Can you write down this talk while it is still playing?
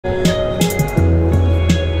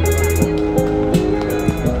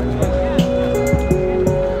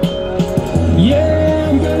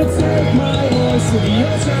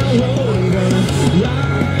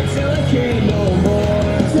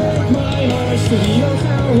horse to the old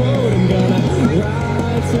town road. I'm gonna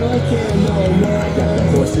ride till I can't no more. Got the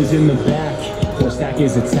horses in the back, horse stack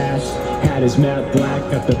is attached. Hat is matte black,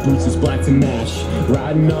 got the boots is black to match.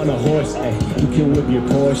 Riding on a horse, ay, you can whip your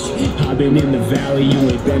Porsche. I've been in the valley, you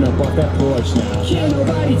ain't been up off that porch now. Can't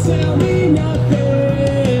nobody tell me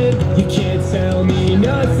nothing. You can't tell me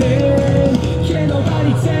nothing. Can't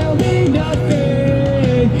nobody tell me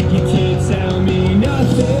nothing. You can't tell me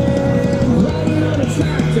nothing. Riding on a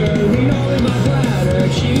tractor, lean all in my bladder.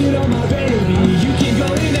 Cheat on my baby, you can go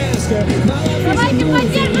and ask her. My life is a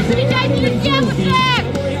movie, Замечательных девушек!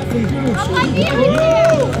 Аплодируйте!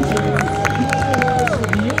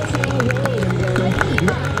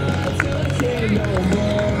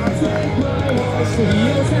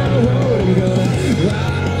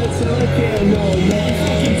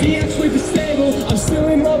 I'm still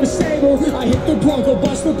in love with Sable. I hit the Bronco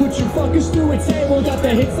Buster, put your fuckers through a table. Got the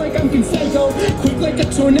hits like I'm Conseco, quick like a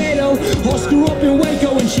tornado. Horse grew up in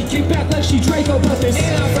Waco and she kicked back like she Draco. But this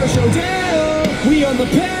ain't our first rodeo. We on the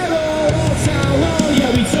pedal, all town low.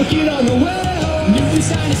 Yeah, we took it on the wheel. New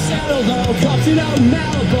design is saddle though, popped it out in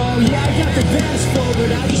Malibu. Yeah, I got the best flow,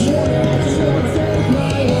 but I just wanna take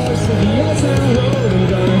my horse to the old town road. I'm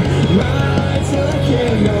gonna ride till I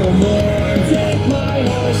can't no more. Take my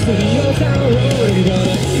horse to the old town road. I'm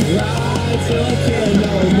gonna ride till I can't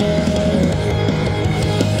no more.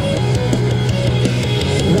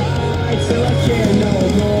 Ride till I can't no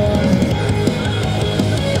more.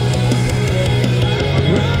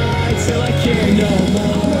 Ride till I can't no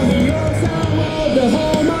more. On the old town road, the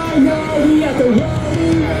home I know. We at the road,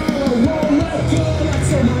 I won't let go.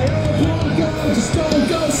 That's on my own Bronco, just don't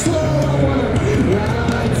go slow. I wanna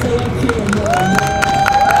ride till I can't no more.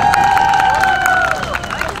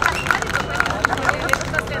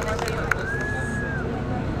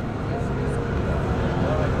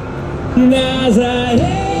 Назарет,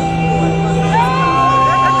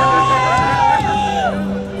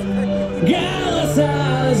 голоса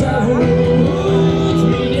зовут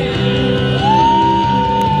меня.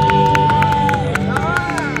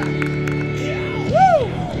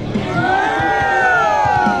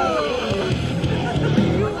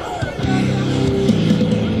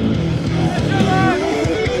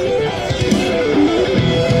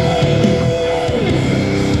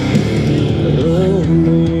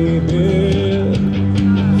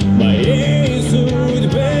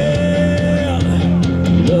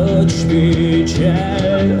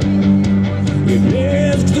 Печаль и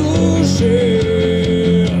блеск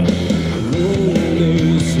души,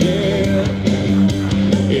 лунный свет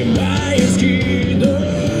и майский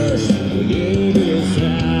дождь в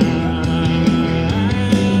небеса.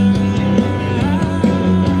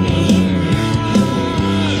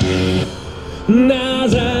 На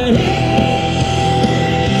заре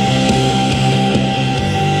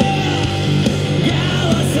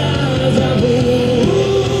голоса зовут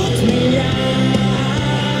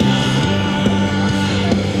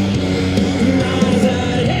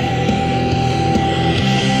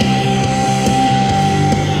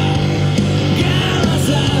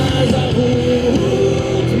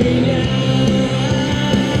меня.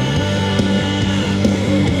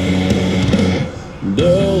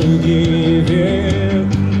 Долгий век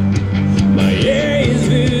моей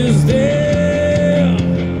звезде,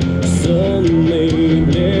 сонный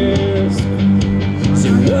блеск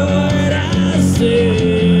земной росы,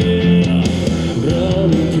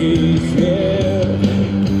 громкий смех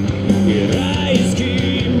и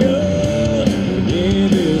райский мед в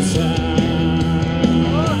небеса.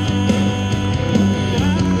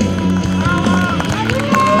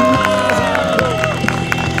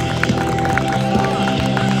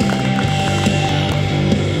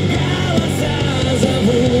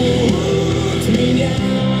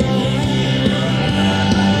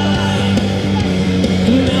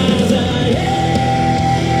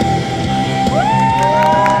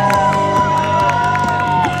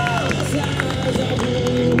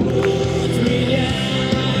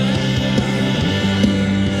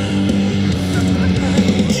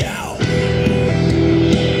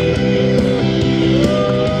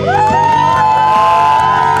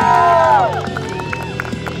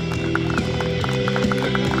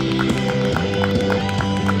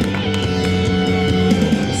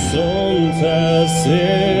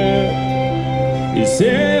 Свет и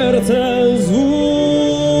сердце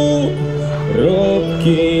звук,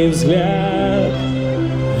 робкий взгляд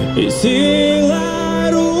и сила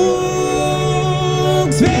рук.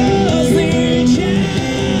 Звездный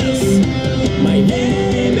час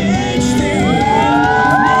моей мечты.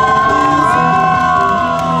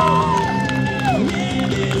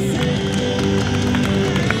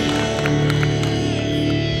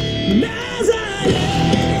 Небеса.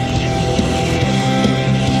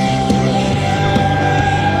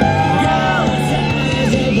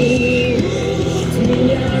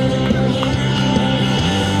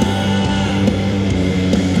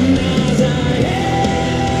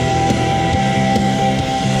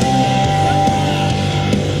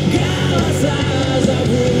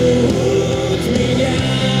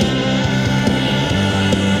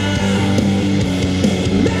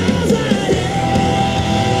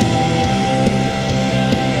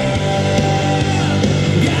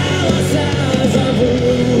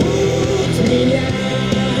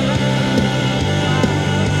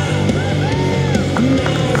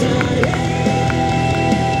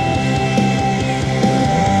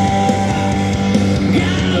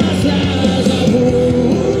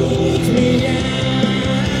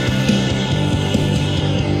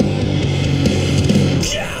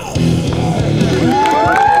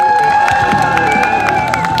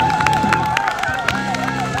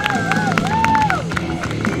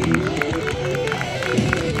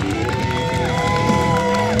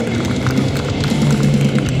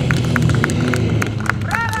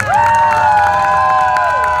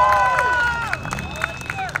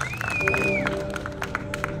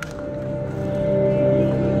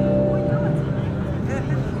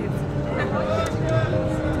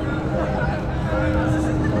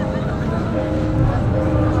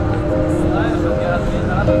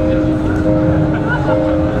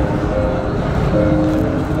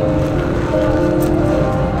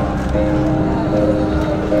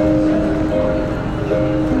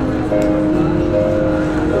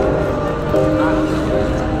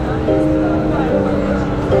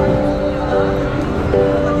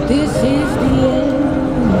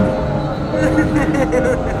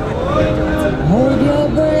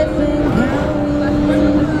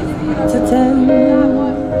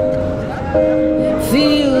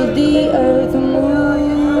 the earth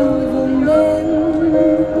move and then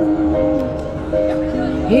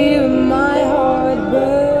hear my heart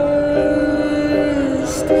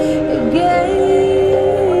burst again,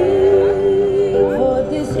 for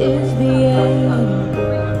this is the end.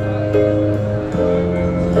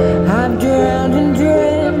 I've drowned and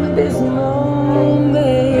dreamt this moment,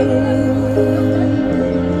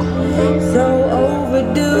 so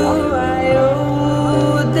overdue I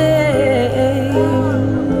owe them.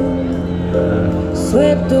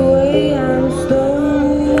 Swept away, I'm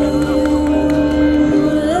stolen.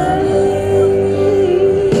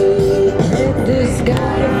 Let the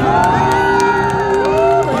sky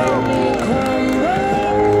fall and it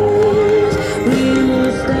crumbles. We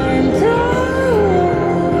will stand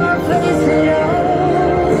tall, face it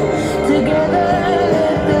all together.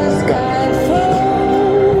 Let the sky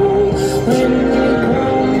fall when it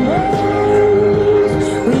crumbles.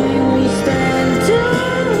 We will stand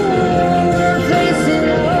tall, face it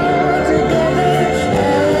all together.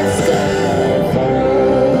 Let the sky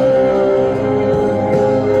fall.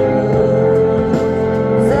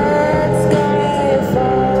 That sky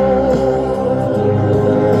fall.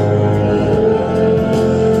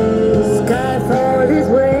 Skyfall is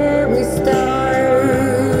where we start.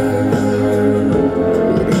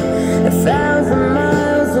 1,000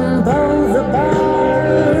 miles and poles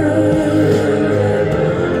apart,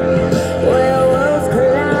 where worlds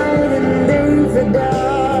collide and days are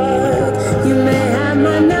dark. You may have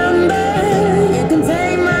my number, you can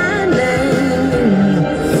take my name,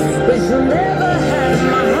 but you'll never have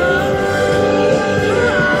my heart.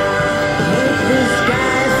 Let the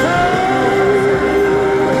sky fall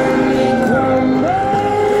and it crumbles.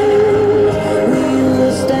 We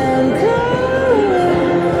will stand tall,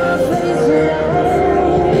 face it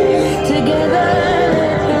all together.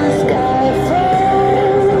 Let the sky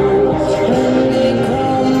fall and it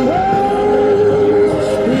crumbles.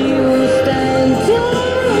 We will stand tall,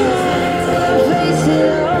 face it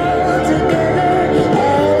all together.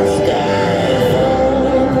 Let the sky fall.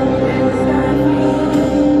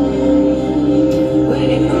 When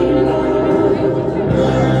it crumbles,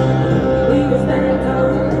 we will stand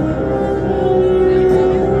tall. Let the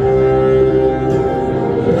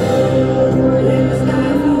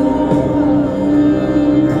sky fall.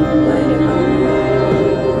 When it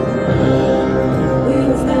crumbles, we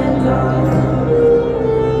will stand tall.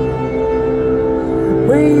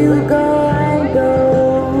 Where you go, I go.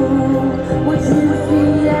 What you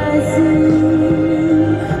see, I see.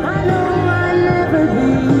 I know I'll never be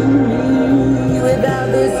without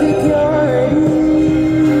the security.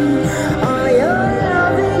 All your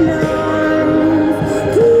loving arms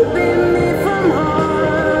keeping me from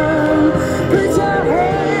harm. Put your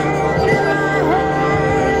hand in my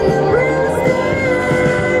hand and we'll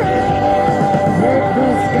stand. Let the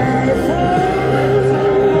sky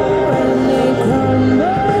fall and it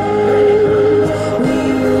crumbles. We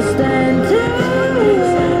will stand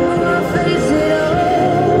tall, face it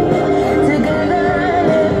all together.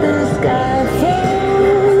 Let the sky fall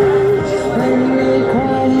when it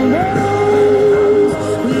crumbles.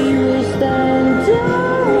 We will stand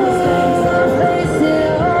tall, face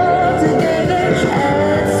it all together. Let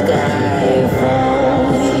the sky fall.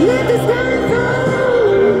 Let the sky fall.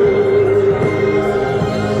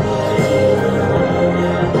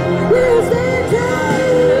 We'll stand tall.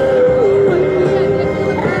 Let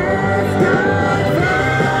the sky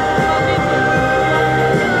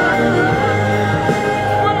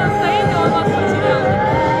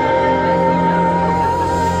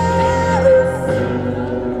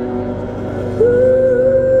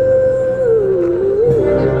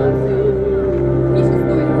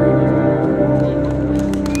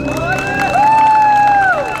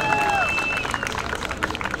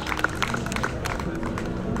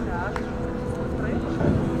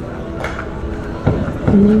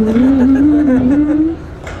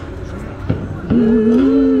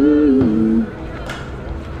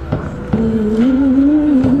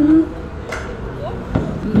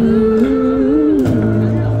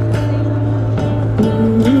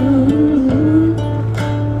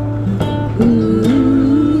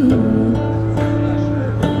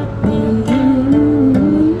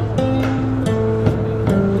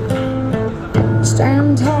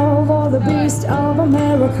Stand tall for the beast of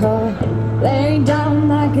America. Lay down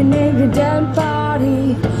like a naked dead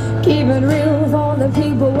body. Keep it real for the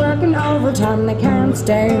people working overtime. They can't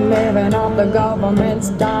stay living off the government's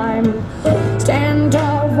dime. Stand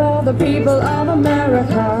tall for the people of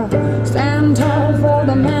America. Stand tall for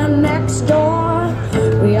the man next door.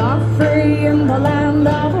 We are free in the land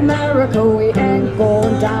of America. We ain't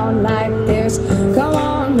going down like this. Come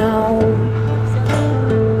on now.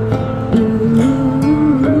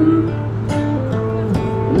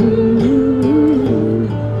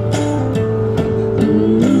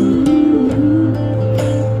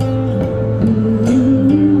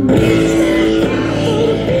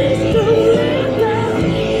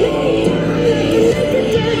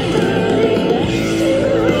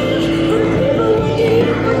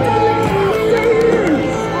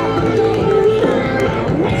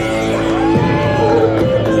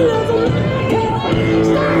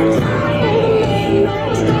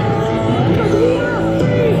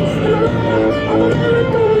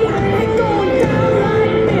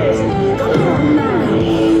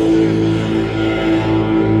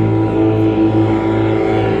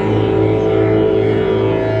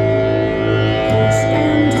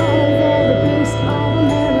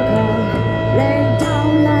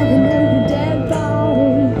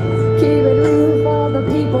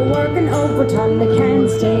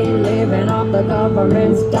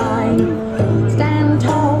 line. Stand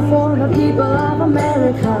tall for the people of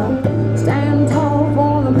America. Stand tall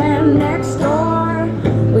for the man next door.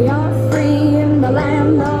 We are free in the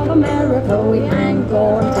land of America. We ain't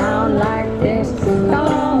going down like this. Come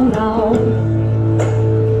on now.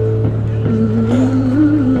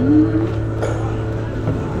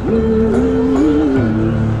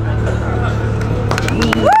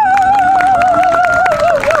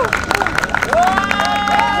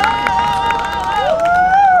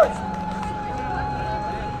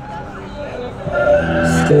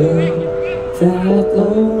 That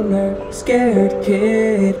loner, scared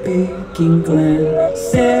kid peeking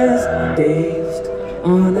glances, dazed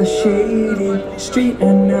on a shady street,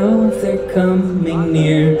 and now they're coming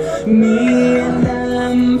near me, and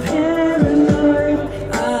I'm paranoid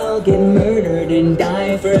I'll get murdered and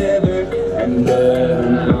die forever. And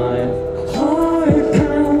then my heart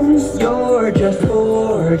pounds. You're just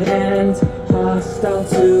bored and hostile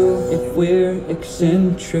too. If we're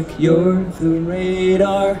eccentric, you're the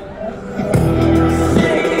radar.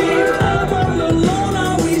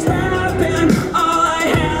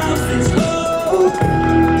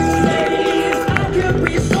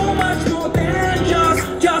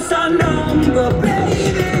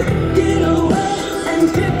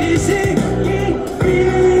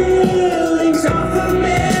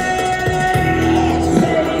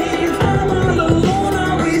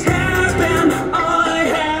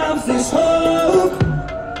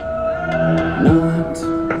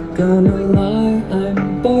 Gonna lie,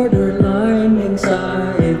 I'm borderline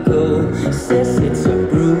anxieties. It's a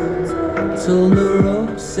brutal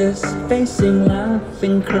neurosis, facing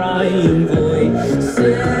laughing, crying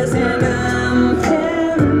voices, and I'm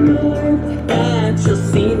paranoid that you'll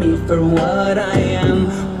see me for what I am.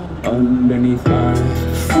 Underneath I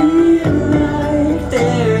feel like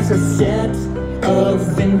there's a set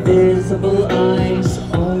of invisible eyes,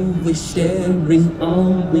 always staring,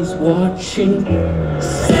 always watching.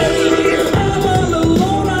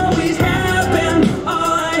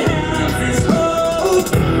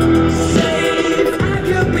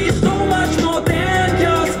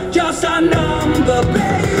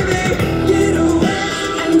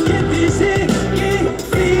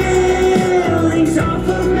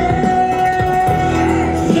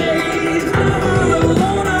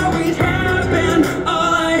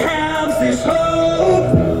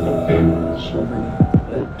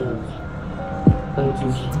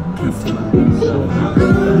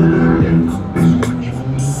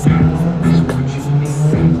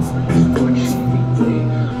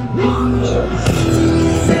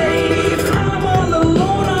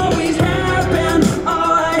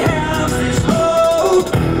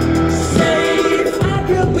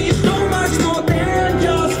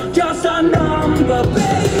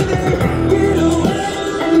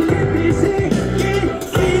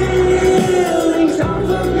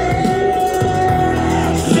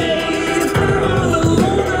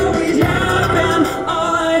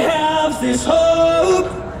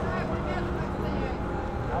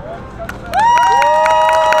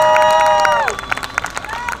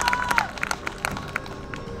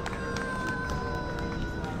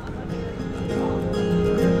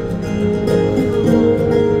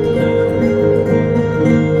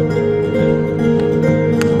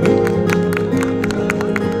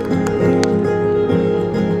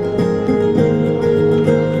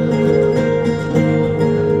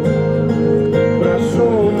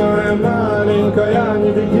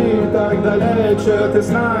 Ты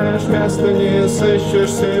знаешь, места не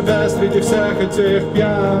сыщешь себя среди всех этих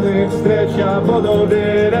пьяных встреч. Я буду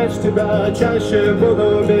беречь тебя, чаще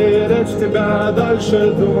буду беречь тебя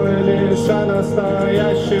дольше. Думай лишь о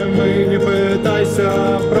настоящем и не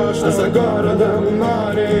пытайся в прошлом. А за городом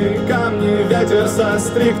море, камни, ветер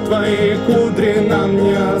состриг твои кудри. Нам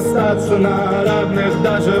не остаться на равных,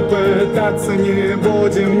 даже пытаться не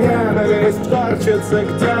будем. Ненависть торчится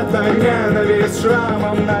где-то, ненависть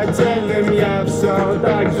шрамом нательным. Я все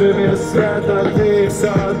так же без света, ты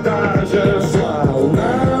все та же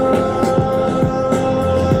волна.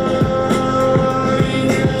 И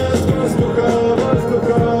нет воздуха,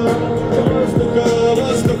 воздуха, воздуха,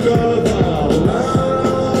 воздуха, волна.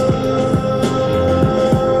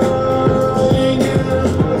 И нет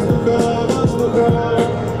воздуха, воздуха,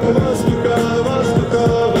 воздуха, воздуха,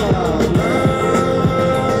 волна.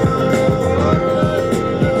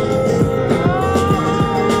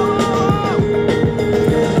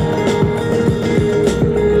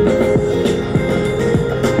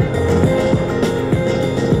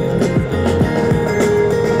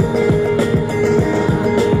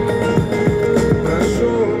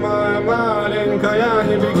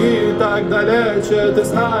 ты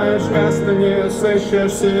знаешь, места не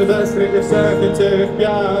сыщешь себе среди всех этих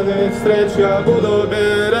пьяных встреч. Я буду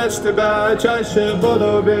беречь тебя, чаще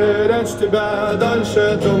буду беречь тебя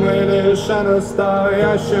дольше. Думай лишь о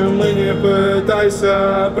настоящем и не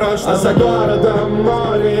пытайся прошлое. А за городом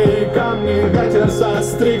море и камни, ветер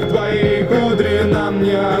состриг твои кудри. Нам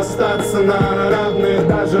не остаться на равных,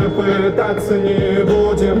 даже пытаться не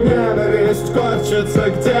будем. Ненависть корчится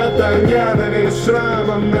где-то, ненависть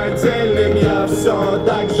шрамом нательным. Я все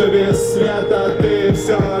так же без света, ты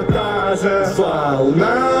все та же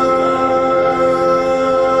волна.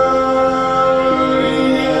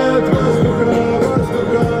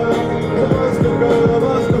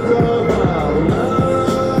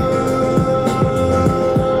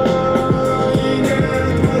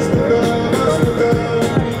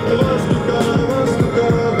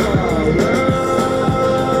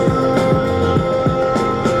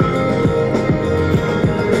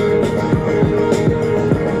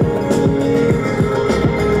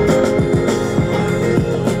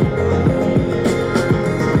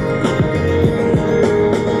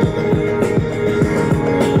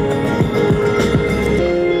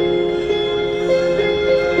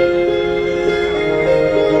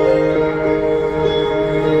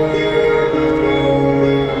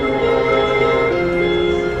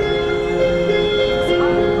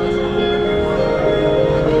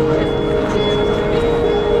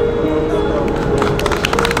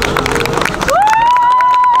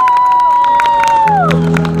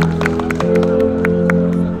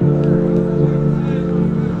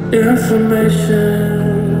 Information,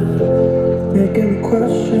 making me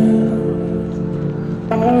question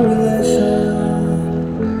our relation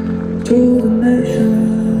to the nation,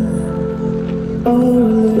 our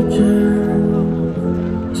religion,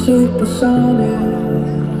 supersonic,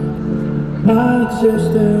 my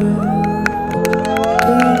existence,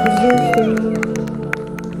 resistance.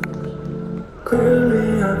 Clearly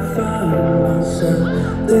I find myself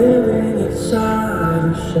living inside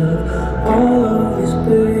a shell. All of these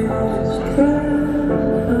places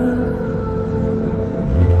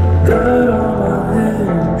got all my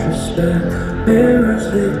introspect. Mirrors,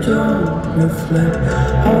 they don't reflect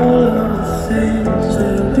all of the things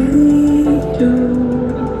that we do.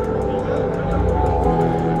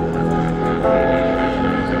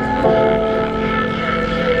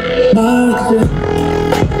 My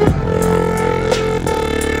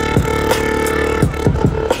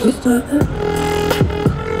existence.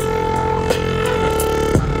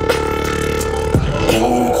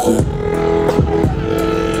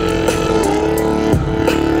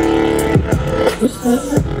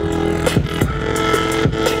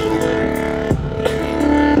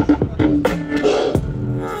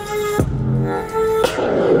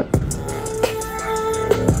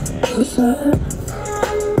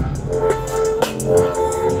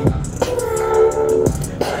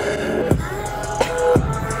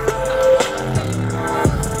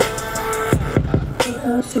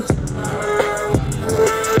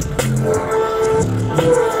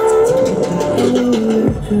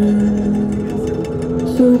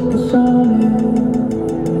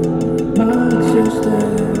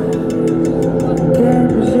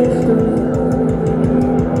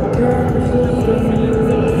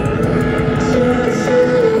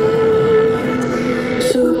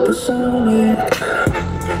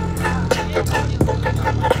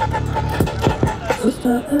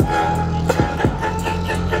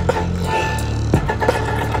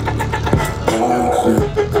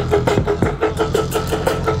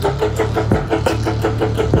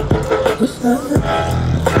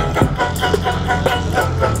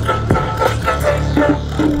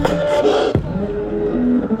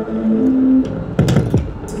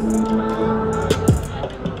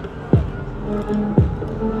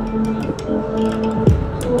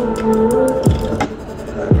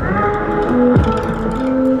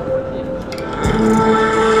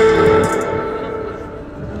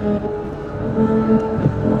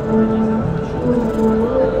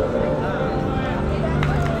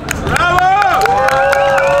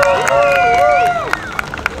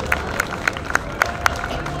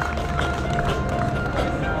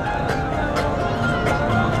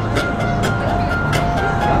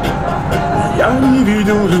 Я не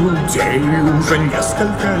видел людей уже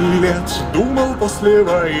несколько лет. Думал, после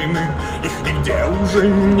войны их нигде уже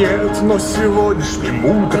нет. Но сегодняшним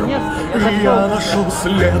утром я нашел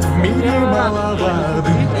след в мире мало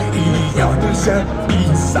воды. И ее нельзя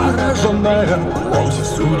пить, зараженная плоть.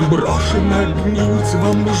 Всюду брошено гнить.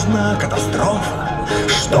 Вам нужна катастрофа,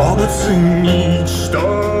 чтобы ценить,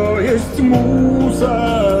 что есть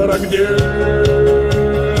мусор, а где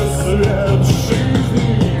свет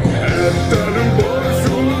жизни. Это любовь.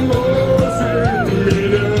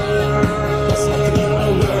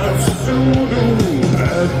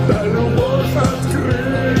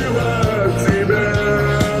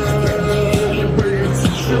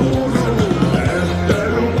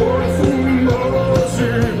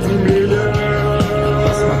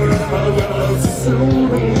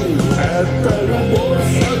 всюду. Эта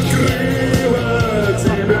любовь открыла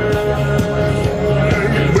тебя.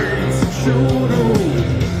 Не быть чуду.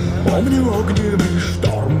 Помню огненный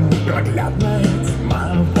шторм, проглядная тьма,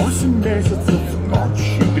 8 месяцев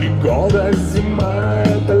ночи, 3 года зима.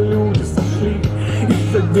 Это люди сошли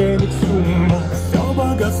из-за денег с ума. Все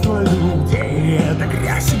богатство людей, это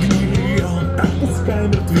грязь и гнилье. Так пускай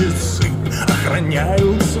мертвецы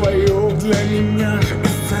охраняют свое. Для меня же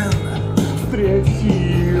бесценно встретить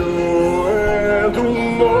ее, эту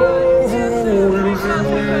новую жизнь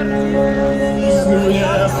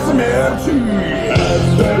вне смерти.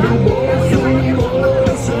 Эта любовь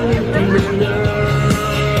уносит меня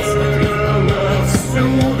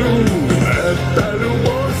навсюду. Эта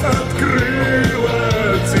любовь открыла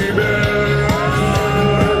тебя.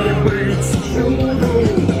 Не быть чуду.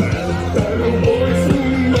 Эта любовь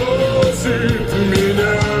уносит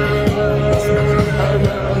меня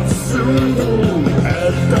навсюду.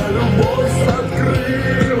 Эта любовь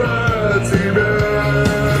открыла тебя.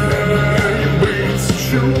 Не быть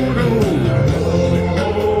чуду.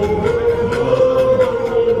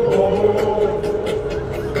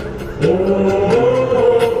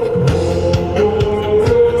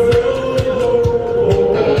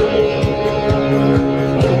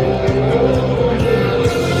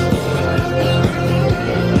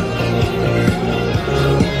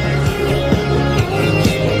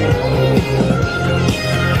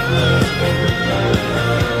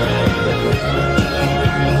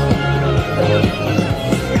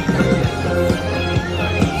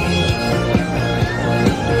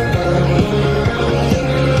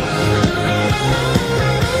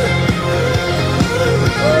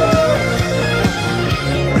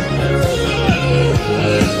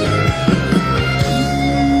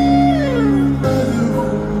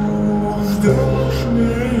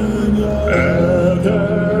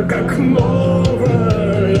 Это как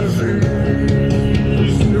новая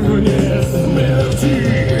жизнь вне смерти.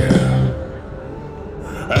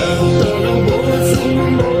 Эта любовь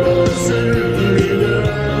уносит меня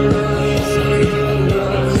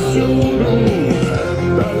навсюду.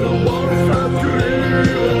 Эта любовь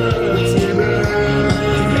открыла тебя.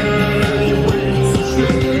 Не быть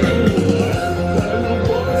чуду. Эта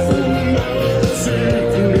любовь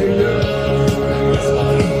уносит меня.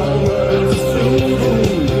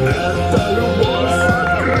 Эта любовь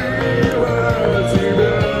открыла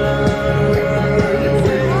тебя. Не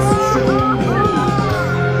быть чуду.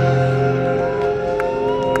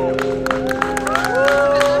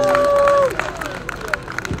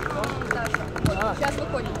 Сейчас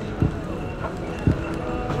выходим.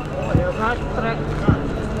 Я знаю, что трек.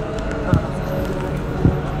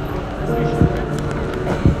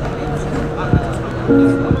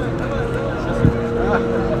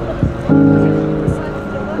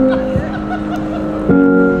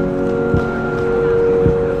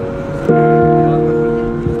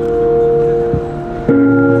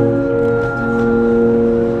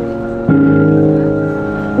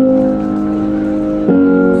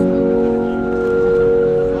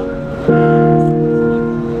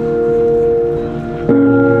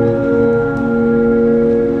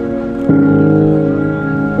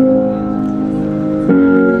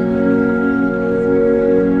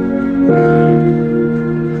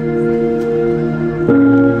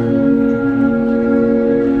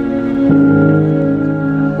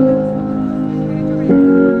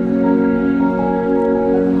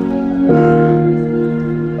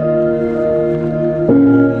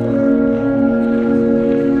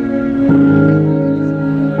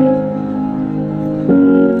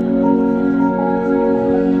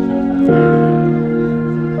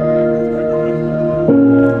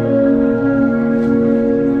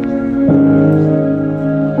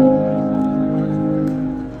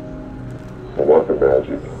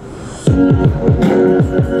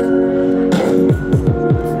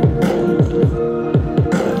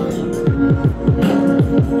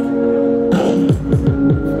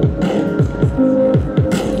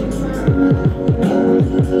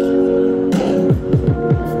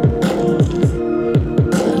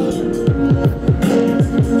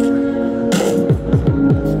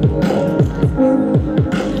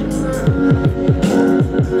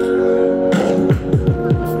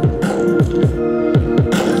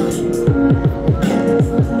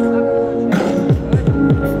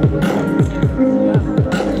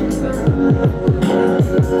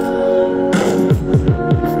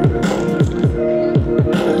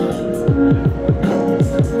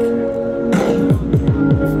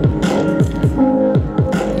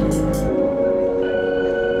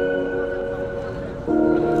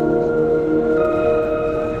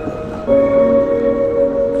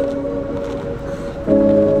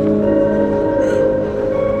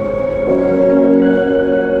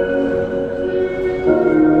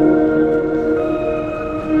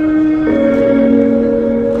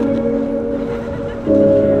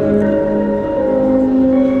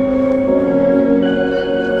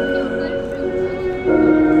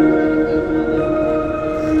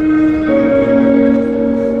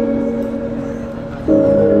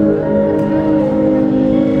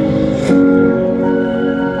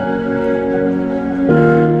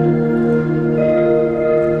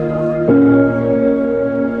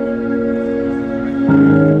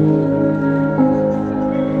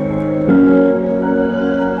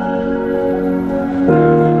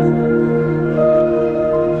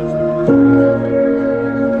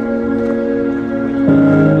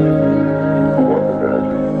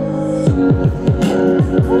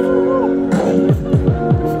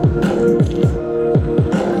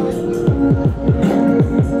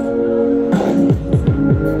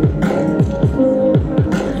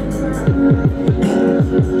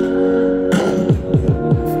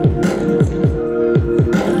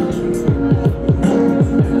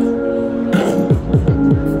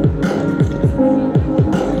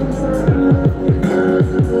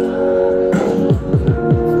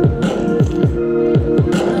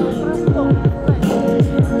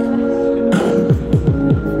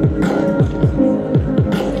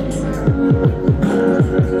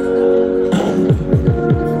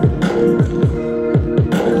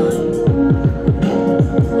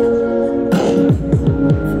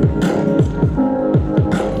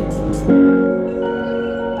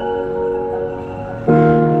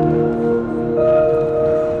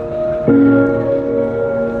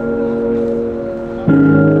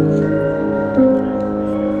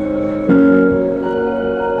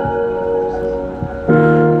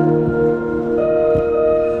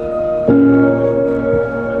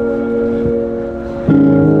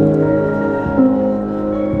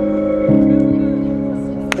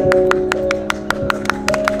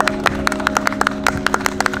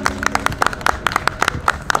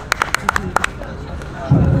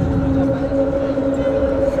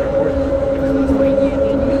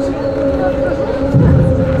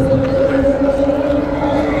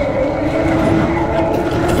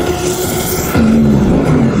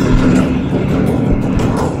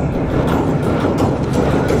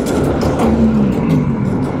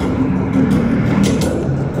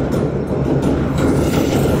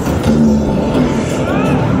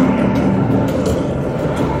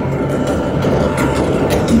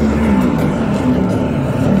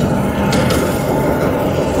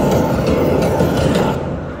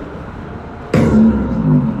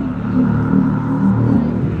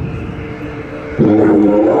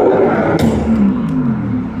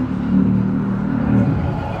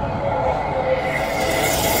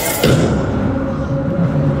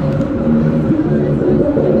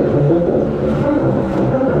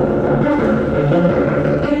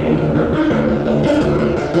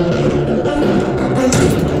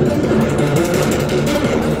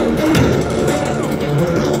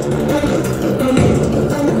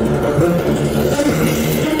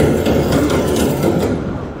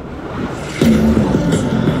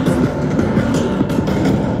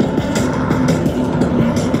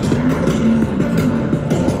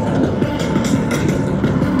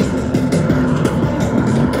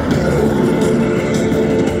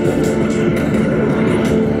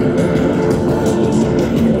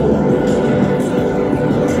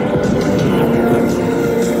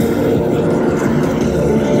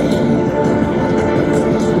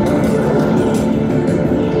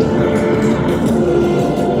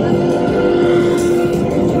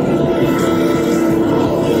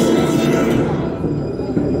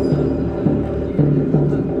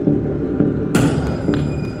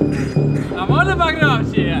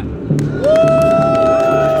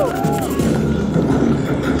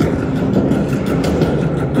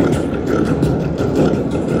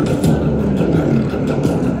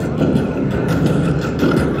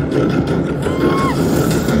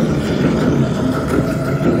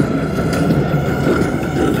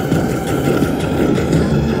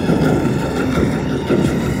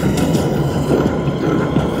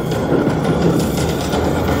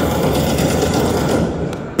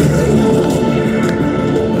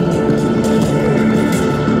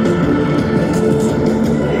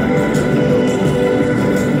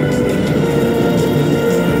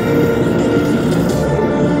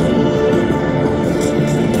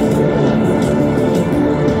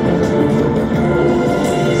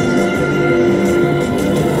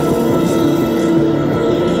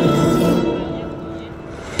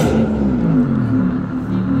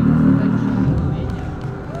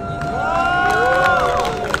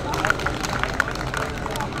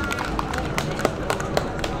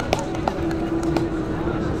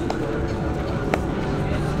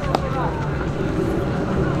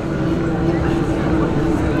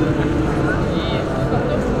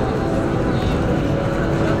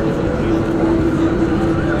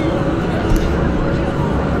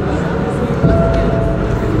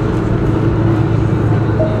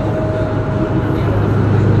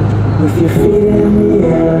 your feet in the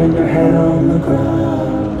air and your head on the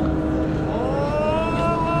ground.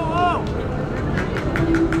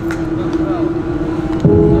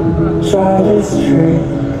 Try this trick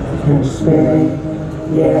in space,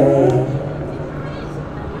 yeah.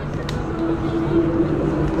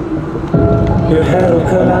 Your head will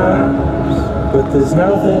collapse, but there's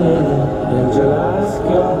nothing in it, and you'll ask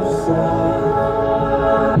yourself,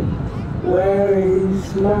 where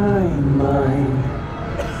is my mind?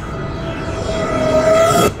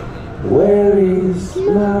 Where is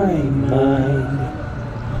my mind?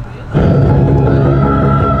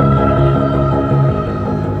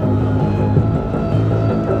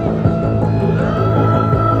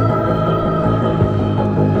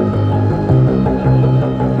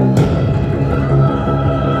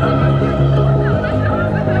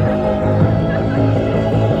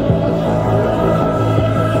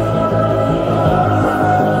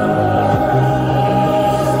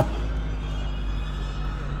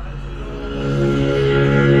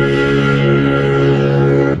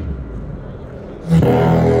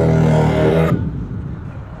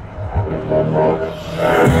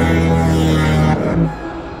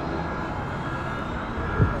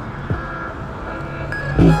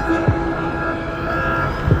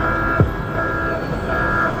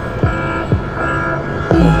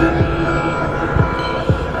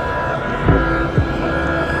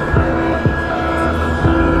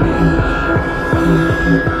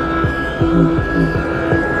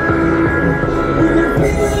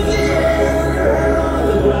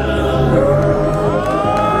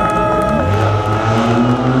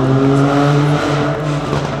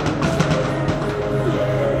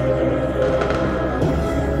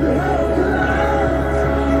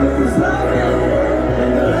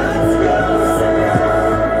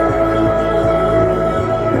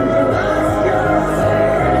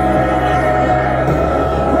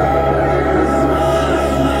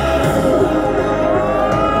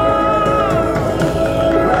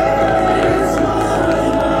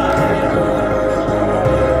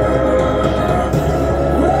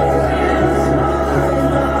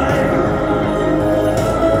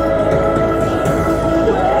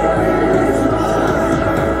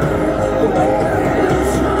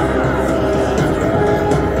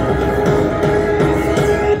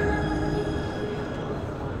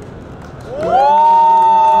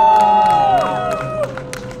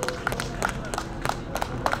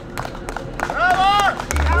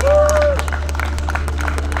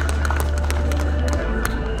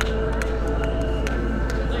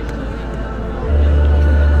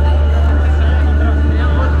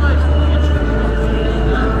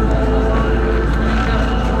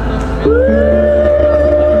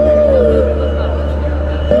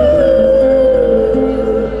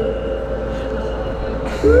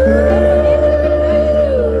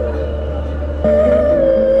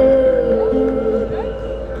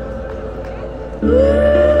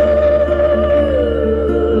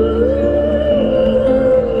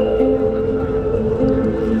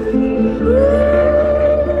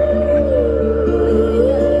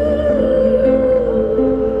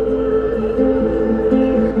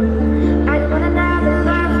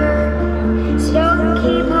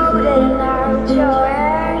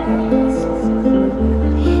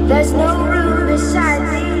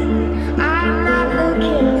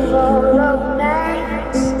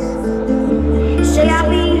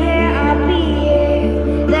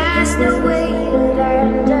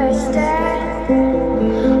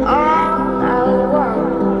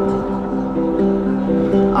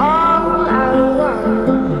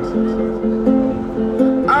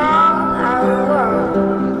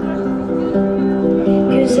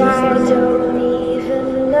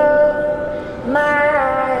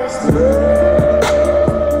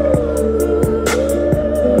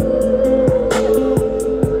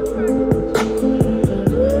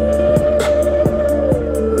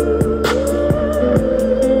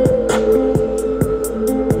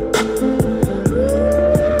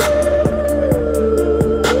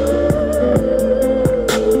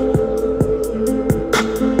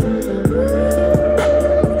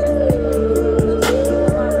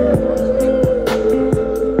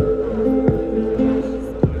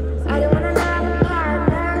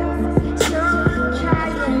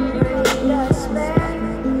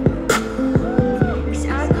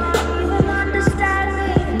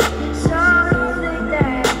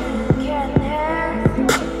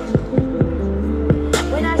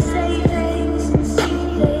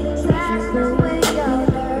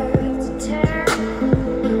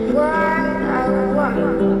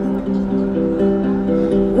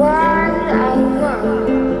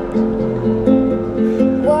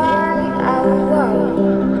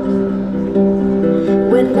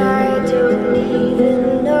 I don't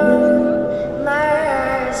even know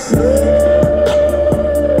myself.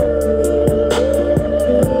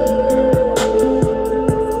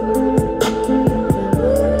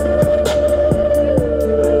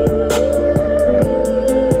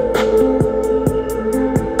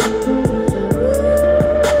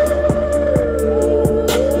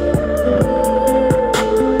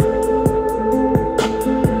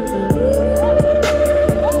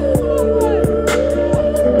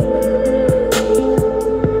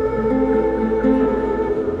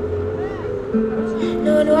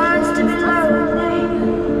 No one wants to be lonely,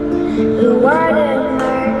 but what am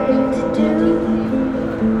I to do?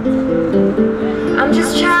 I'm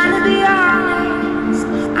just trying to be honest,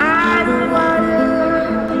 I don't want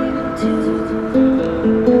to.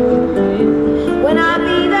 When I'll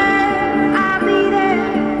be there,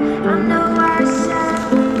 I know I sound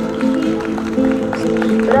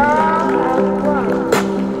confused, but all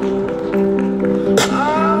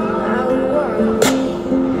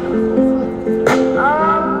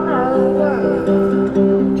I want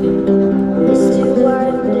is to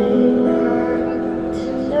one day learn to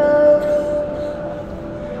know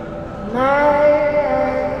myself.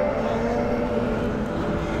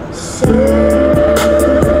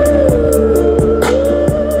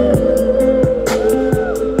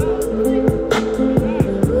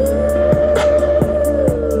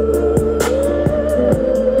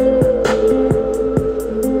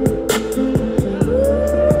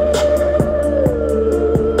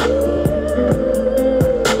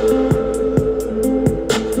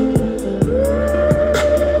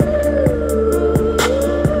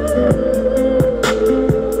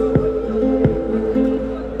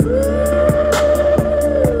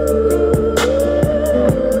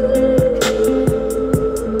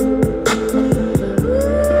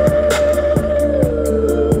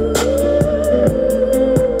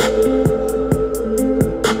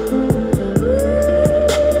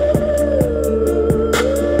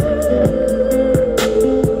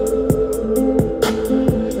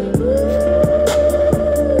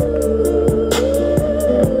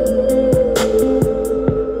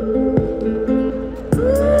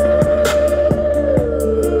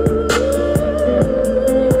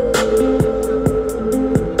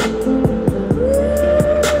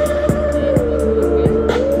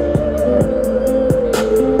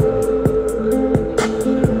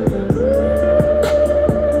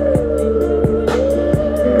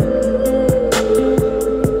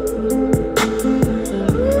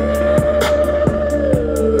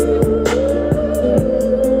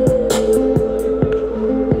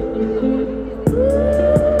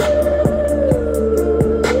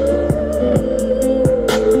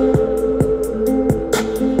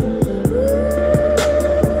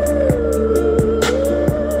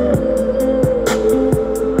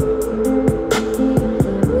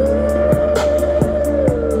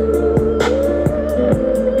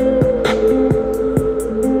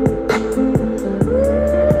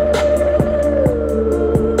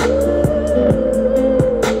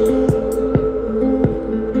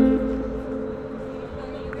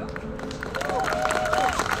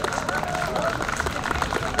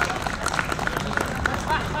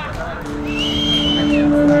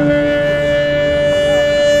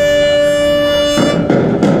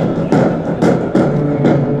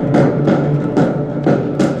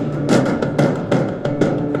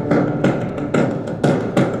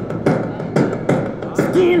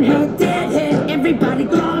 Skinhead, deadhead, everybody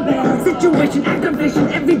gone bad. Situation, aggravation,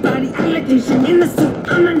 everybody allegation. In the suit,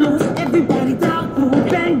 on the nose, everybody dog food.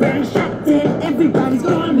 Bang, bang, shot dead, everybody's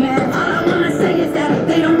gone mad. All I wanna say is that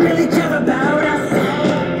they don't really care about us.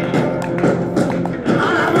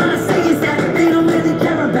 All I wanna say is that they don't really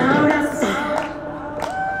care about us.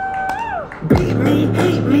 Beat me,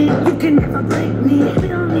 hate me, you can never break me.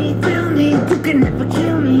 Feel me, you can never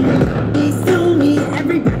kill me. Sue me,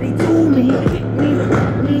 everybody do me. Hit me,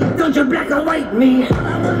 fuck me, don't you black or white me. All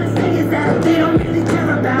I wanna say is that they don't really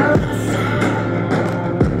care about us.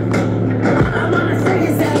 All I wanna say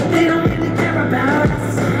is that they don't really care about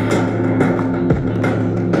us.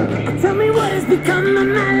 Tell me what has become of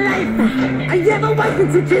my life. I have a wife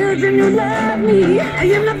and 2 children who love me. I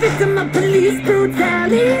am the victim of police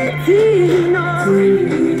brutality. No,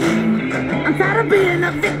 I'm tired of being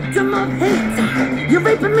a victim of hate. You're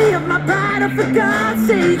raping me of my pride, oh, for God's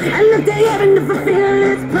sake. I look to heaven to fulfill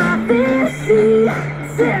its prophecy.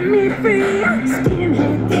 Set me free.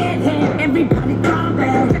 Skinhead, deadhead, everybody gone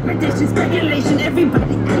bad. Reputation, speculation,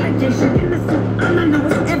 everybody allegation. In the suit, on the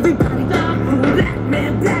nose, everybody dog food.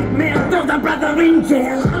 Blackmail, throw the brother in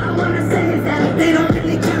jail. All I wanna say is that they don't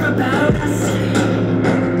really care about us.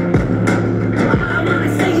 All I wanna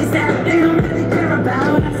say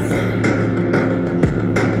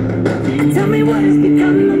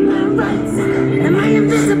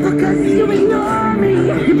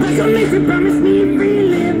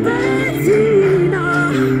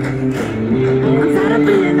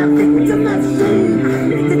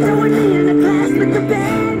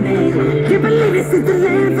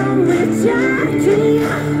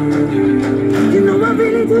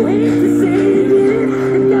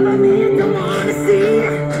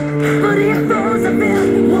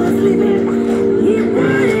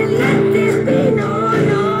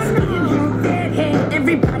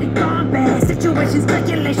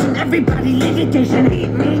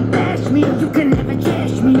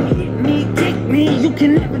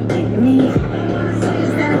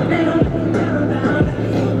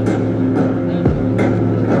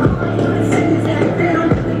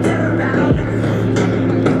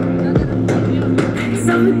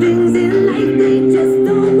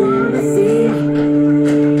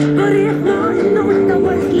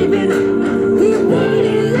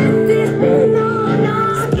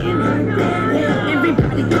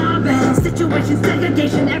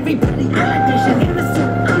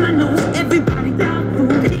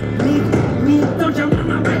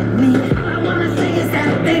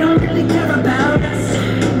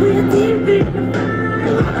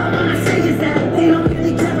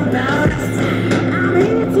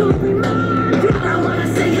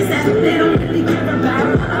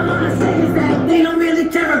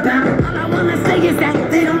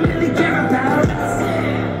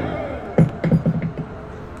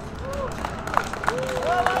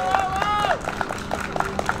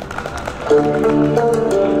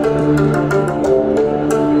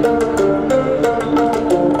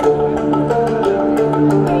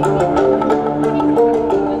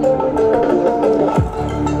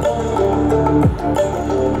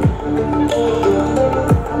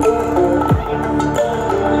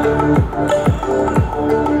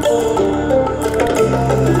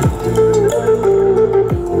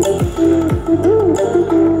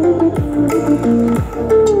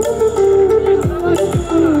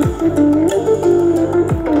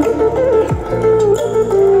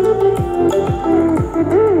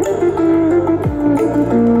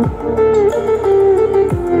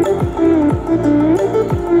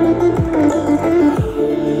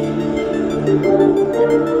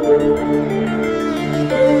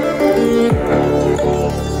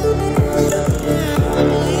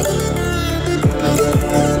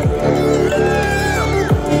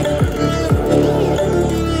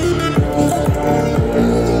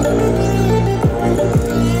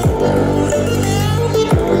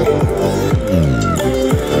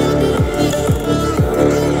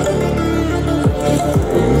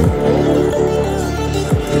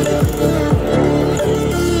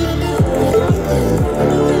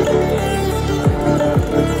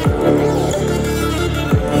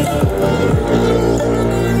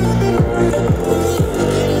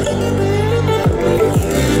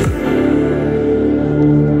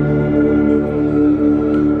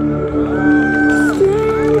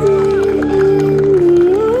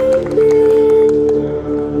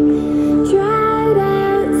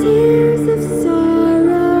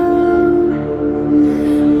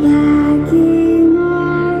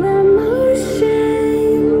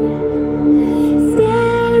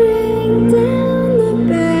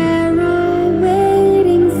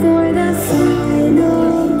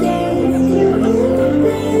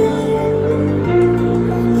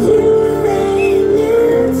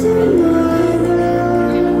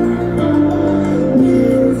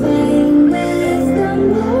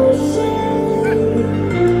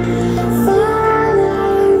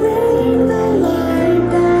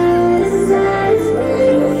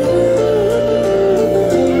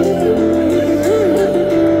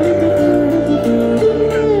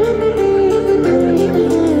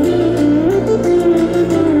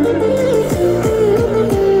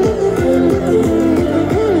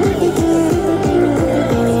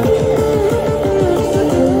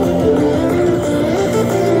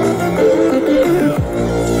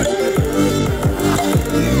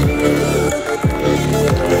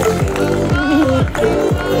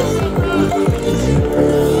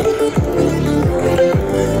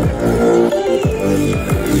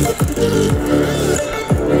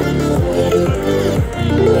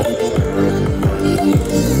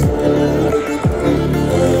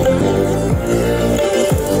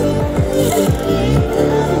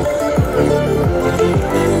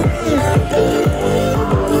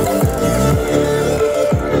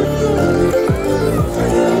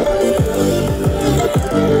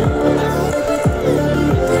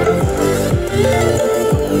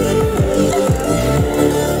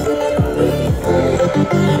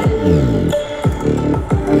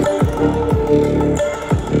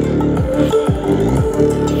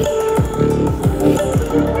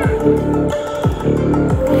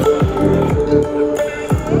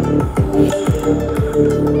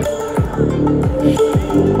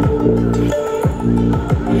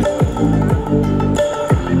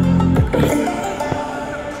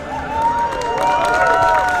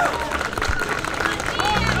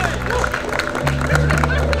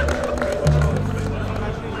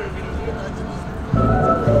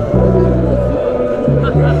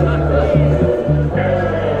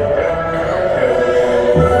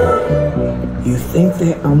think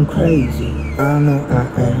that I'm crazy, I know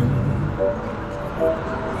I am.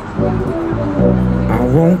 I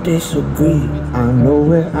won't disagree, I know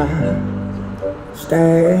where I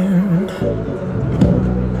stand.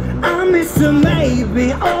 I'm Mr.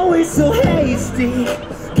 Maybe, always so hasty,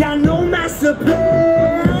 got no master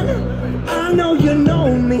plan. I know you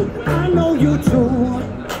know me, I know you too,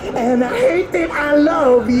 and I hate that I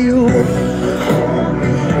love you. Hold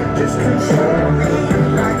me, just control me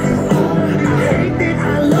like you own me. I hate that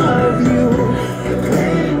I love you. You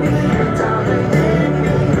play me, dominate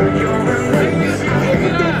me, you're amazing. I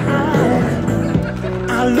hate that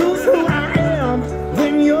I lose who I am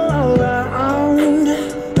when you're around.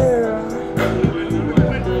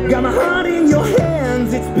 Got my heart in your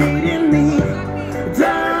hands, it's beating me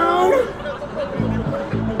down.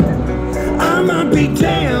 I might be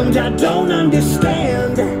damned, I don't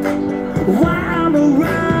understand why I'm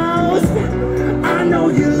aroused. I know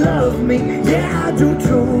you love me, yeah I do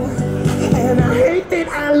too, and I hate that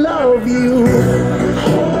I love you.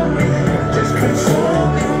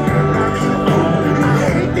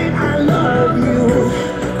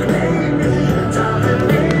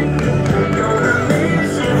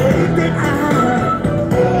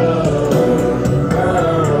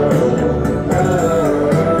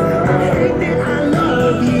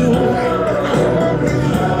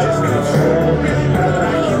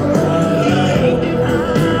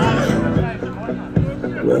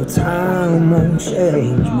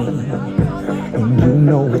 and you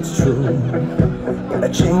know it's true. Gotta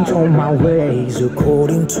change all my ways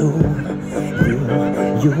according to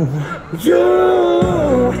you.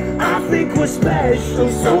 I think we're special,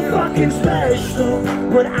 so fucking special,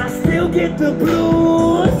 but I still get the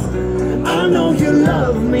blues. I know you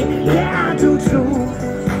love me, yeah I do too,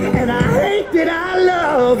 and I hate that I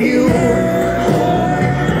love you.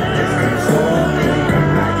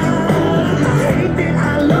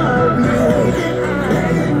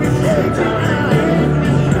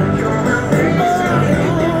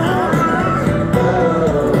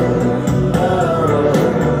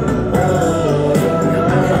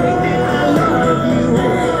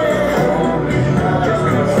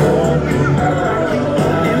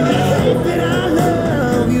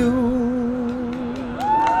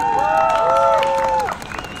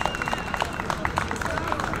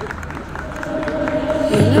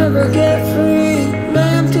 Never get free,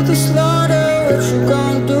 lamb to the slaughter. What you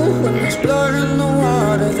gonna do when there's blood in the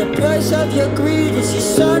water? The price of your greed is your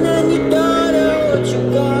son and your daughter. What you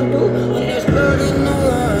gonna do when there's blood in the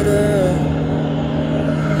water?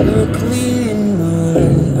 Look me in my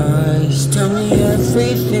eyes, tell me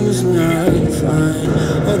everything's not fine.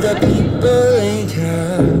 All the people ain't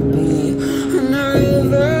happy, and the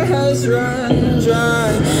river has run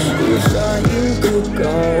dry. You thought you could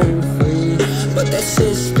go free, but the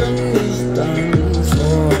system is done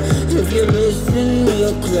for. If you listen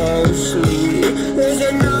real closely, there's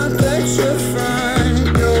a knock at your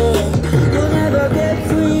front door. You'll never get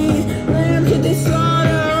free, lamb to the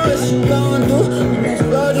slaughter. What you gonna do when there's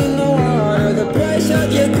blood in the water? The price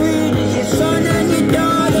of your greed is your son and your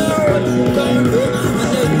daughter. What you gonna do when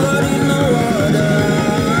there's blood in the water?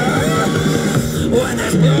 When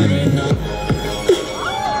there's blood in the water.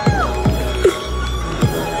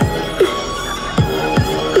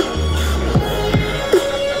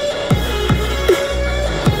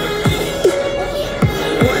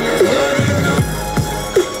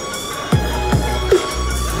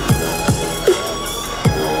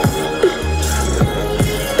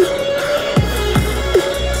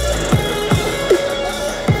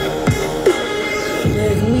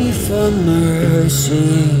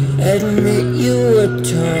 Mercy, admit you were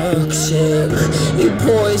toxic. You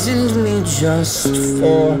poisoned me just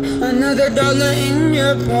for another dollar in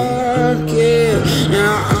your pocket.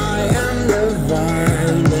 Now I am the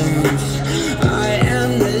violence, I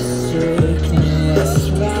am the sickness.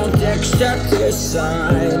 Won't accept your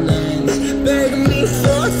silence, beg me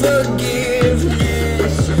for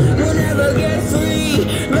forgiveness. We'll never get free,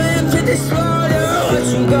 lamb to the slaughter. What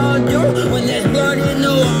you gonna do when there's blood in the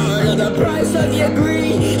water? The price of your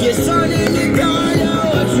greed, your son and your daughter.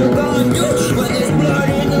 What you gonna do when there's blood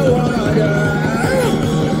in the water?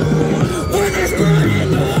 When there's blood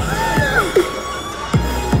in the water.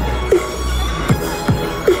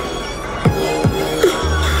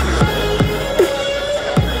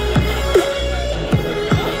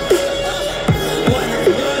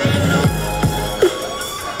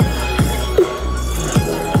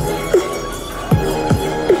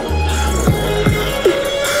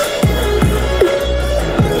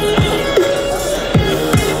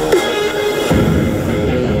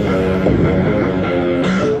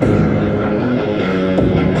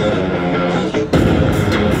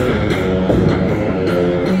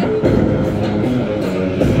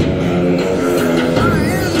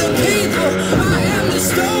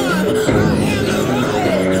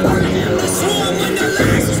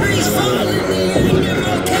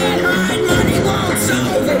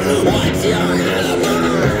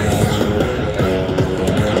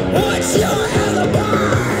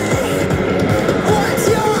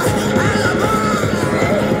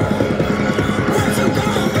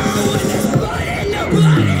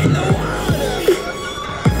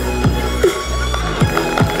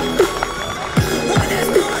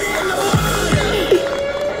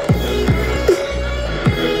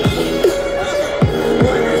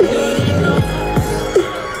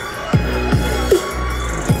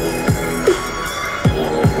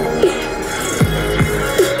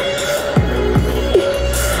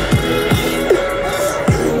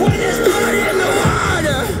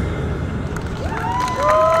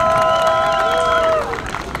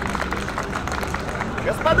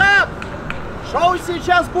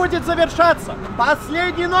 Сейчас будет завершаться.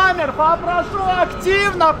 Последний номер. Попрошу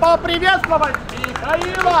активно поприветствовать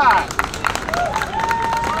Михаила.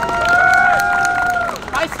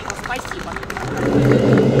 Спасибо, спасибо.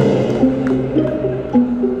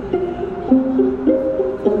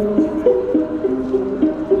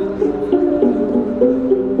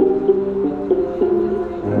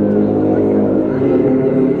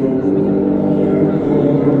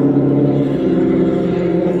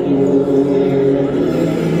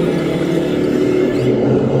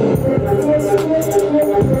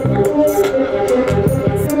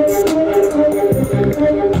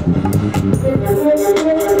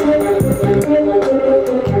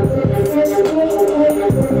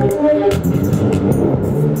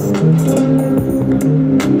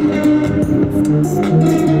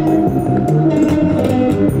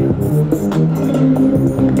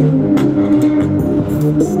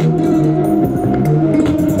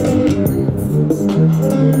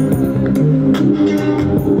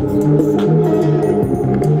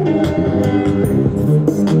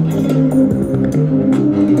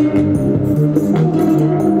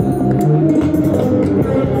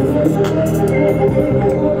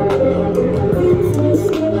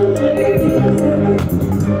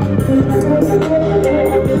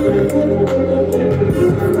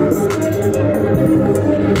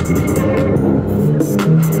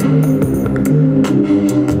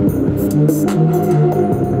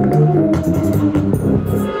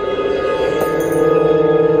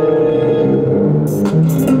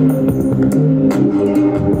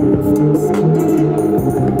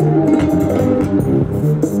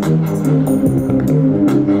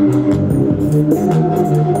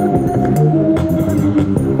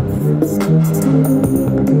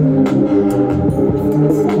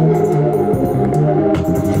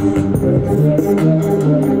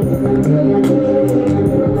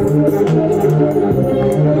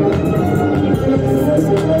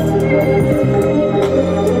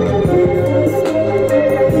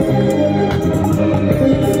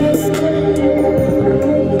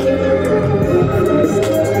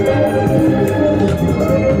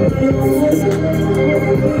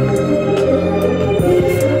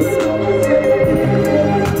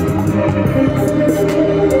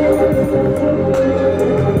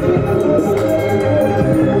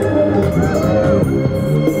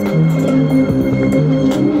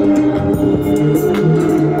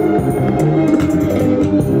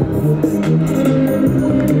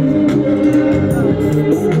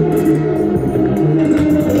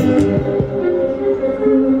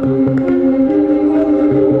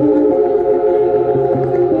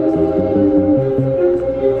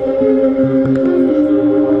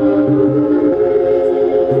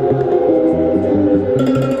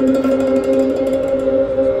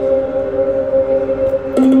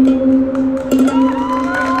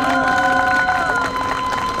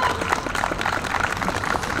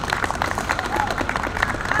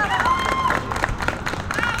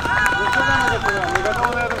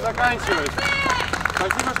 заканчивать.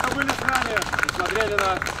 Спасибо, что были с нами и смотрели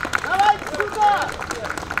нас. Давайте сюда!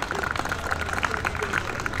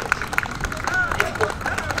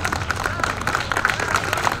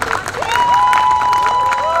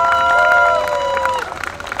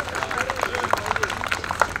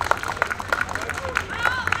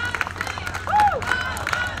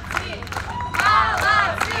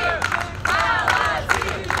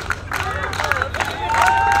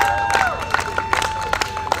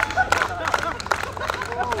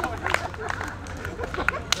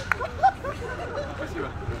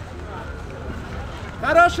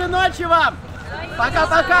 Хорошей ночи вам!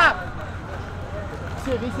 Пока-пока!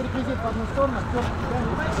 Все, весь реквизит в одну сторону.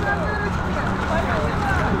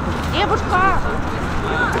 Девушка!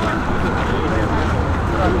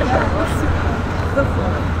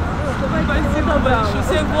 Спасибо большое.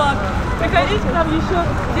 Всех благ. Приходите к нам еще.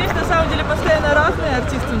 Здесь на самом деле постоянно разные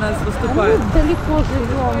артисты у нас выступают. Мы далеко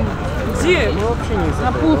живем. Где? Мы вообще не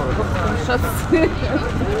На Пушкинском шоссе.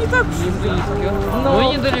 Ну не так уж и близко. Но Ну и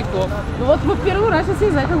недалеко. Ну вот мы в первый раз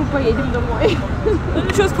сейчас мы поедем домой. Ну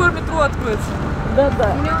ничего, скоро метро откроется. Да-да.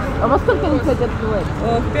 А во сколько он, кстати, открывается?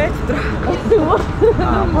 В 5 утра.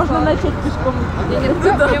 Ну, можно начать пешком. У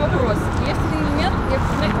меня вопрос. Если нет, я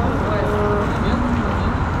посмотреть, как называется.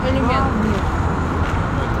 Элемент.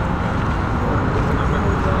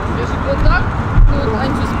 Вот так. Тут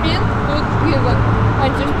антиспин, тут гиган.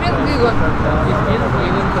 Антиспин, гиган.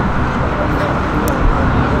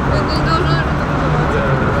 Это должно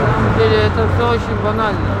На самом деле это все очень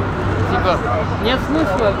банально. Типа, нет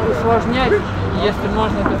смысла усложнять, если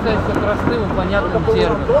можно писать все простым и понятным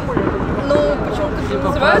термином. Ну, почему-то Типа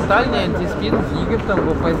называют? фронтальный антиспин с гигантом в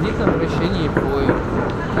оппозитном вращении поя.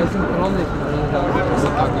 Асинхронный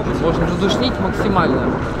синхронизм. Можно задушнить максимально.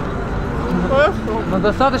 Но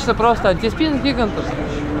достаточно просто антиспин с гигантом.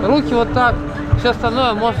 Руки вот так. Все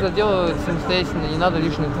остальное можно делать самостоятельно, не надо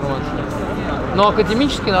лишней информации. Но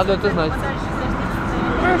академически надо это знать.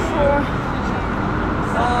 Хорошо.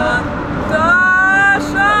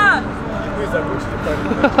 Даша!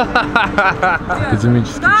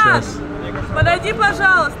 Академический час. Подойди,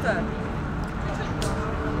 пожалуйста.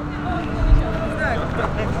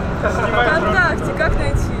 ВКонтакте, как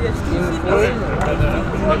найти? Я что-то не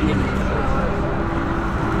вижу.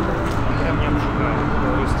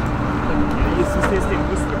 Если их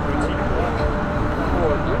быстро крутить.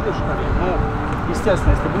 Вот, видишь, как? Ну,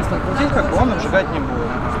 естественно, если быстро крутить, как бы он обжигать не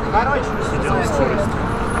будет. Сидел в скорости.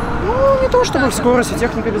 Ну, не то чтобы в скорости,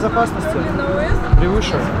 техника безопасности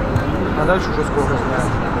превыше, а дальше уже скорость, да.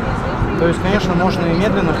 То есть, конечно, можно и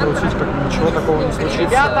медленно крутить, как ничего такого не случится.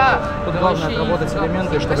 Ребята! Тут главное отработать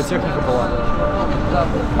элементы, чтобы техника была.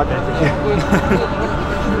 Опять-таки.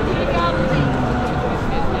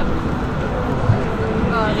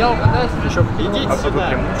 Еще идите сюда.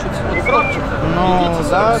 Ну,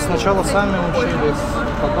 да, сначала сами учились,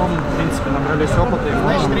 потом, в принципе, набрались опыта и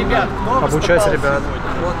можем обучать ребят.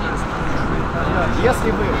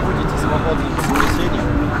 Если вы будете свободны в воскресенье,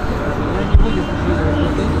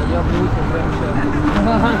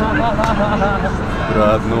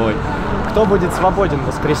 родной. Кто будет свободен в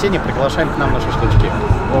воскресенье, приглашаем к нам на шашлычки.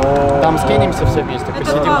 Там скинемся все вместе,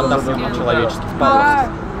 посидим, отдохнем по-человечески.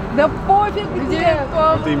 Да пофиг где.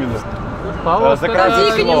 Вот именно.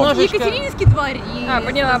 Екатерининский дворец.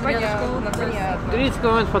 Поняла. 30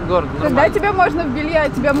 километров от города. Когда тебя можно в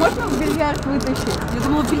бильярд? Тебя можно в бильярд вытащить? Я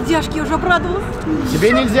думала, в бельдяшке я уже обрадовалась.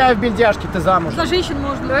 Тебе нельзя в бельдяшке, ты замуж. За женщин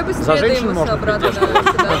можно. Давай быстрее. За женщин можно.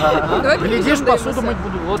 Глядишь, посуду мыть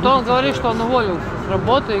буду. Вот он говорит, что он уволился с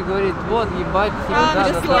работы и говорит, вот, ебать.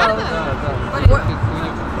 Бесславно?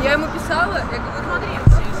 Я ему писала, я говорю, смотри.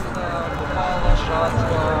 Упала,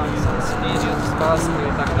 жатва, спирит, сказка и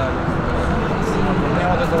так далее. У меня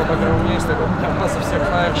вот этого бэкграунда есть, это со всех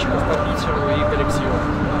фаерщиков по Питеру и коллективу.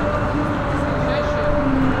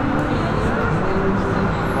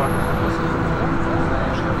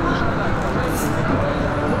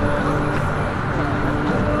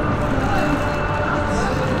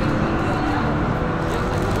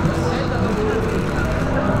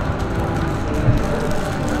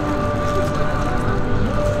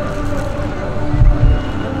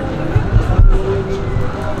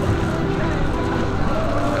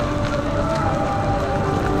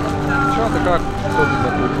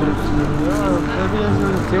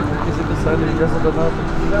 Техники записали, я за донаты.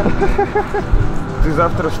 Ты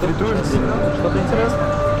завтра стритуешь? Что-то интересное?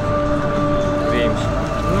 Греемся.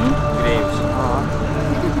 Греемся.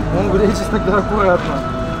 Он греетесь тогда аккуратно.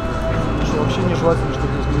 Что вообще нежелательно,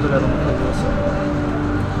 чтобы здесь кто-то рядом находился.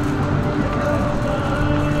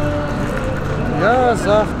 Я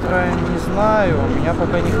завтра не знаю, меня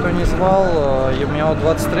пока никто не звал. И у меня вот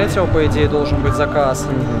 23-го, по идее, должен быть заказ.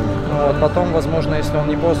 Вот, потом, возможно, если он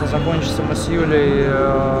не поздно закончится, мы с Юлей,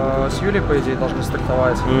 по идее, должны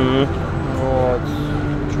стартовать. Вот.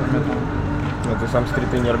 Что у меня там? А ты сам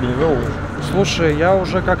стриты не организовываешь? Слушай, я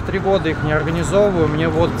уже как 3 года их не организовываю. Мне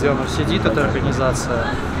вот где она сидит, эта организация.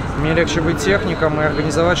 Мне легче быть техником и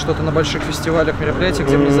организовать что-то на больших фестивалях, мероприятиях,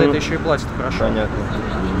 где мне за это еще и платят хорошо. Понятно.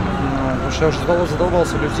 Потому что я уже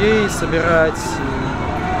задолбался людей собирать,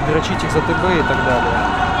 дрочить их за ТБ и так далее.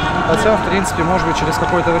 Хотя, в принципе, может быть, через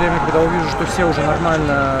какое-то время, когда увижу, что все уже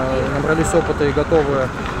нормально набрались опыта и готовы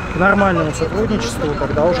к нормальному сотрудничеству,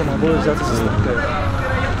 тогда уже могу взяться за стриты.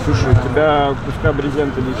 Слушай, у тебя куска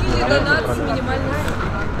брезента лишнего. Донат с минимальной.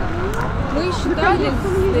 Мы считали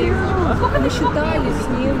с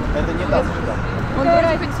ним. Это не так. Он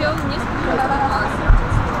тоже хотел несколько раз.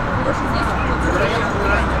 Больше 10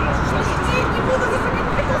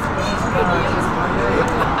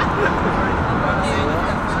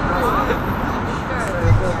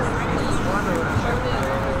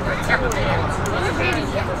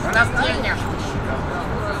 У нас денег.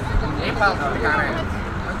 И палка горы.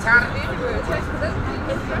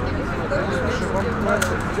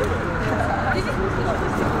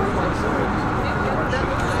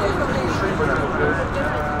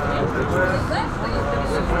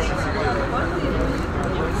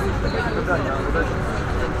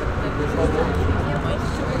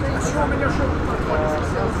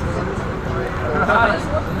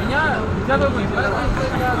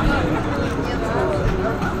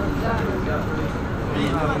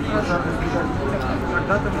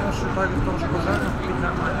 Когда ты можешь так тоже пожарно купить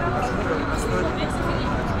нормально, а шмуга стоит.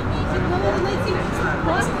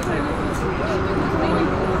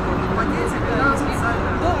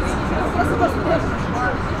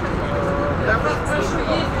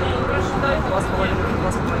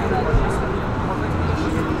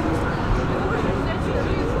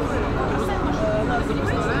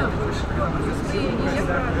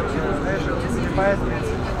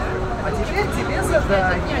 А теперь тебе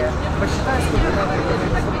задание. Посчитай, сколько надо.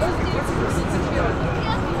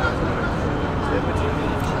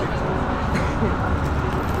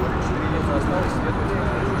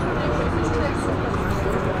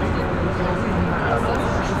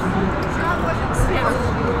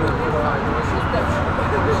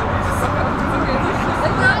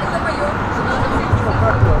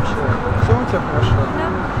 Все у тебя хорошо? Да.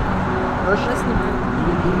 Хорошо?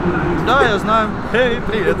 Да, я знаю. Эй,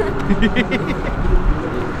 привет.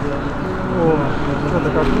 О, что ты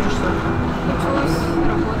как учишься?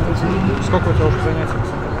 Сколько у тебя уже занятий?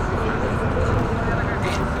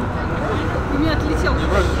 У меня отлетел. Не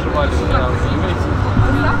проживали, понимаете?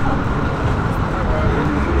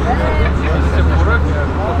 Все урок, я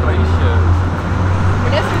проищу.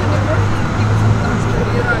 Меня сегодня просто потому что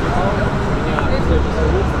играли.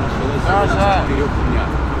 С 4 дня.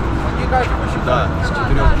 Да, с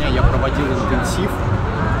 4 дня я проводил интенсив.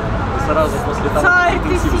 И сразу после того, как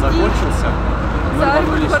интенсив закончился, мы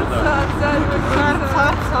рванули сюда.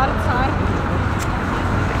 Царь.